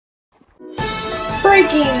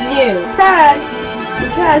Breaking news!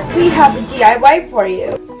 Because we have a DIY for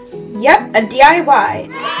you. Yep, a DIY.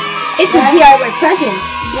 It's a DIY present.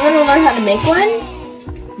 Do you want to learn how to make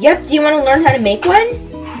one? Yep, do you want to learn how to make one?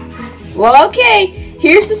 Well, okay,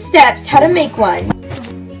 here's the steps how to make one.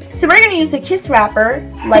 So we're going to use a kiss wrapper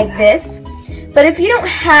like this. But if you don't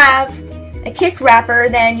have a kiss wrapper,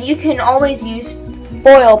 then you can always use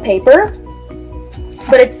foil paper.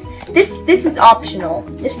 But this is optional.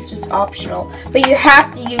 This is just optional. But you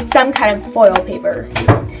have to use some kind of foil paper.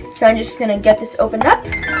 So I'm just gonna get this opened up,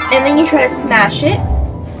 and then you try to smash it.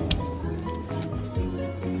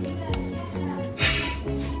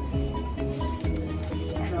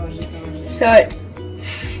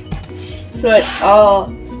 So it's all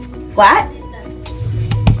flat.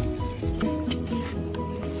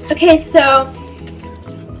 Okay, so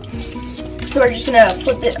we're just gonna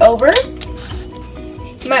flip it over.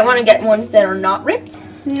 You might want to get ones that are not ripped.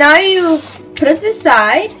 Now you put it to the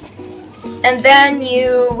side, and then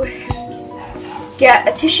you get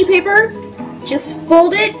a tissue paper. Just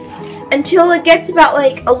fold it until it gets about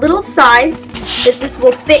like a little size that this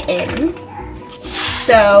will fit in.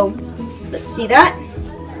 So let's see that.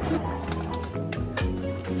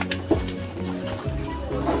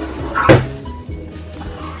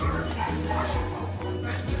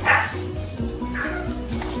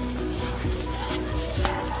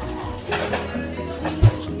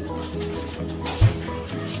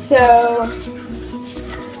 So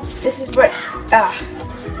this is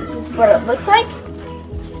what it looks like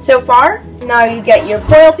so far. Now you get your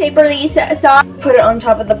foil paper that you set aside, put it on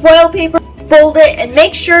top of the foil paper, fold it, and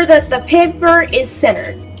make sure that the paper is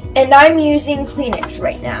centered. And I'm using Kleenex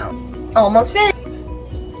right now. Almost finished.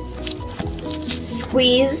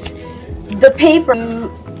 Squeeze the paper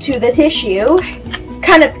to the tissue.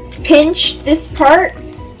 Kind of pinch this part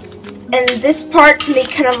and this part to make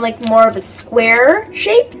kind of like more of a square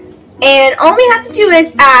shape. And all we have to do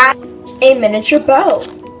is add a miniature bow.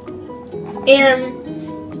 And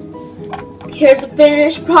here's the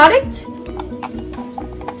finished product.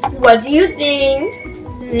 What do you think?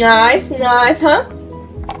 Nice, huh?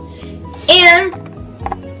 And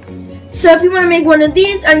so if you want to make one of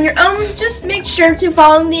these on your own, just make sure to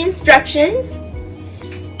follow the instructions.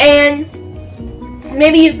 And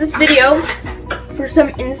maybe use this video for some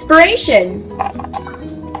inspiration.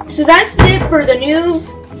 So that's it for the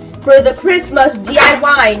news. For the Christmas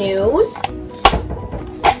DIY news.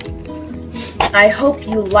 I hope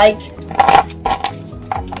you like.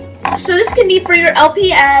 So this can be for your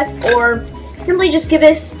LPS, or simply just give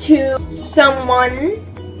this to someone.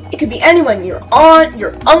 It could be anyone, your aunt,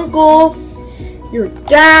 your uncle, your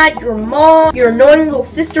dad, your mom, your annoying little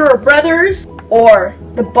sister or brothers, or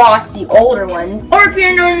the bossy older ones. Or if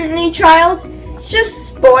you're an only child, just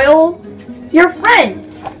spoil your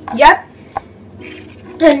friends. Yep.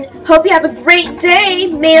 And hope you have a great day.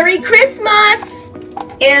 Merry Christmas!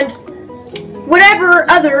 And whatever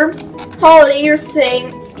other holiday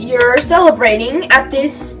you're celebrating at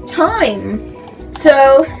this time.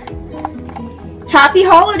 So, happy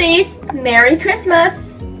holidays. Merry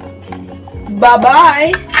Christmas.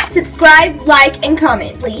 Bye-bye. Subscribe, like, and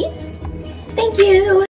comment, please. Thank you.